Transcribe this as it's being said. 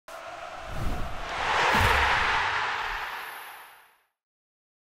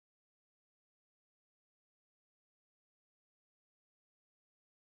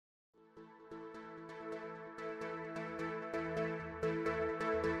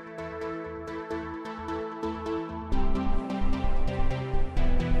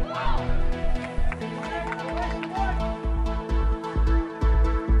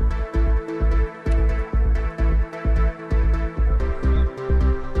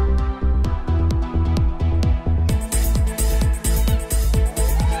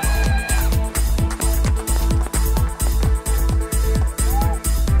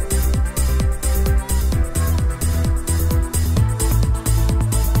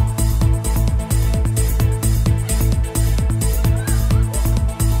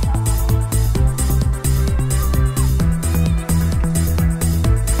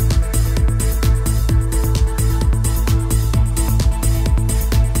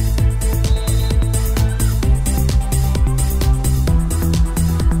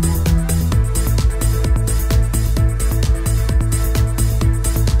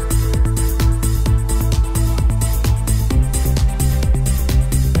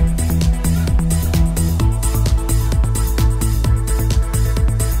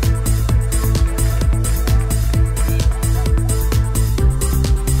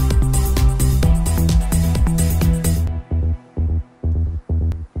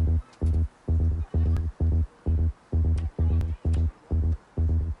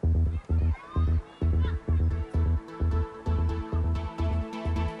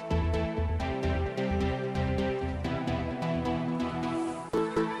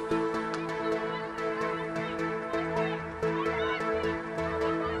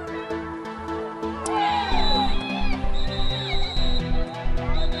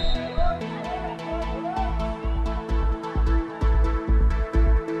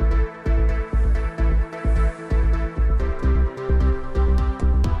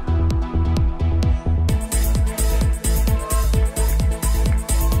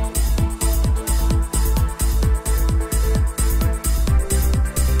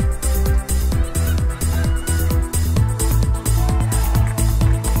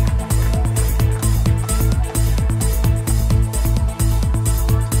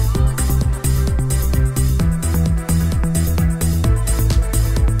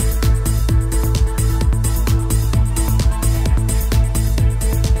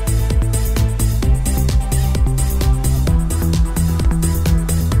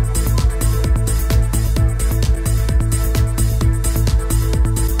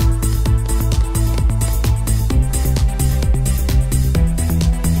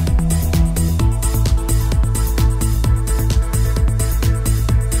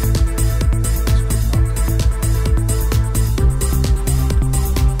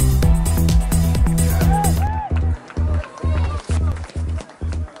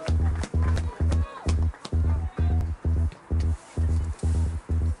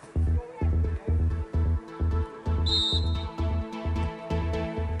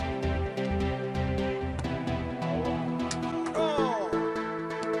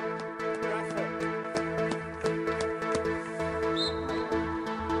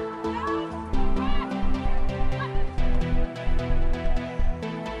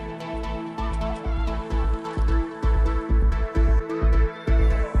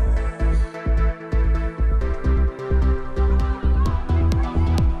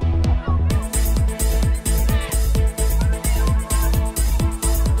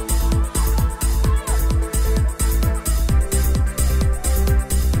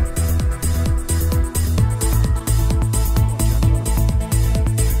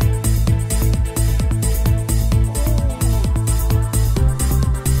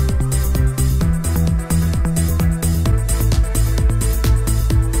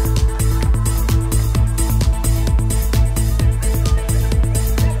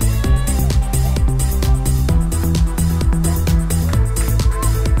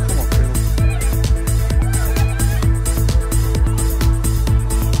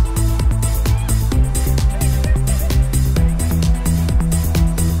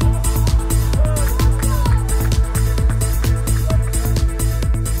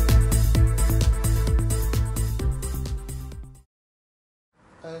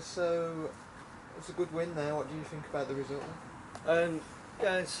So it's a good win there. What do you think about the result?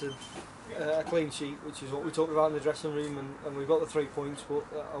 Yeah, it's a clean sheet, which is what we talked about in the dressing room, and we got the 3 points, but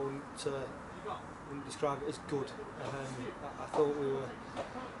I wouldn't describe it as good. I thought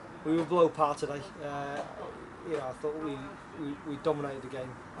we were below par today. I thought we dominated the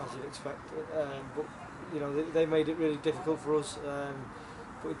game as you'd expect, but they made it really difficult for us,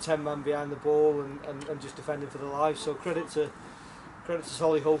 putting 10 men behind the ball and just defending for their lives. So credit to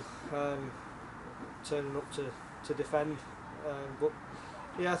Solihull, turning up to defend, but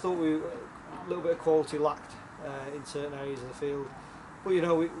yeah, I thought a little bit of quality lacked in certain areas of the field. But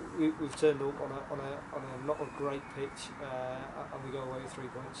we've turned up on a not a great pitch, and we go away with 3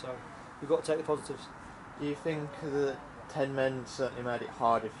 points. So we've got to take the positives. Do you think that 10 men certainly made it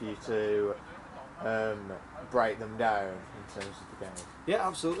harder for you to break them down in terms of the game? Yeah,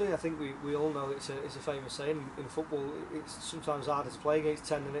 absolutely. I think we all know it's a famous saying in football. It's sometimes harder to play against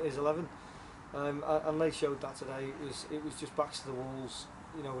 10 than it is 11, and they showed that today. It was just backs to the walls.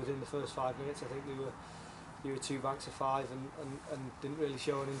 Within the first 5 minutes, I think they were 2 banks of 5 and didn't really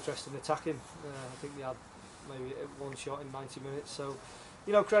show an interest in attacking. I think they had maybe 1 shot in 90 minutes. So,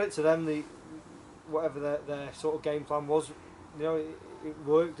 credit to them. Whatever their sort of game plan was, it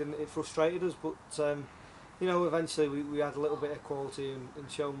worked and it frustrated us. But eventually we had a little bit of quality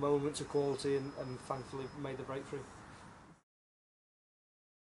and shown moments of quality and thankfully made the breakthrough.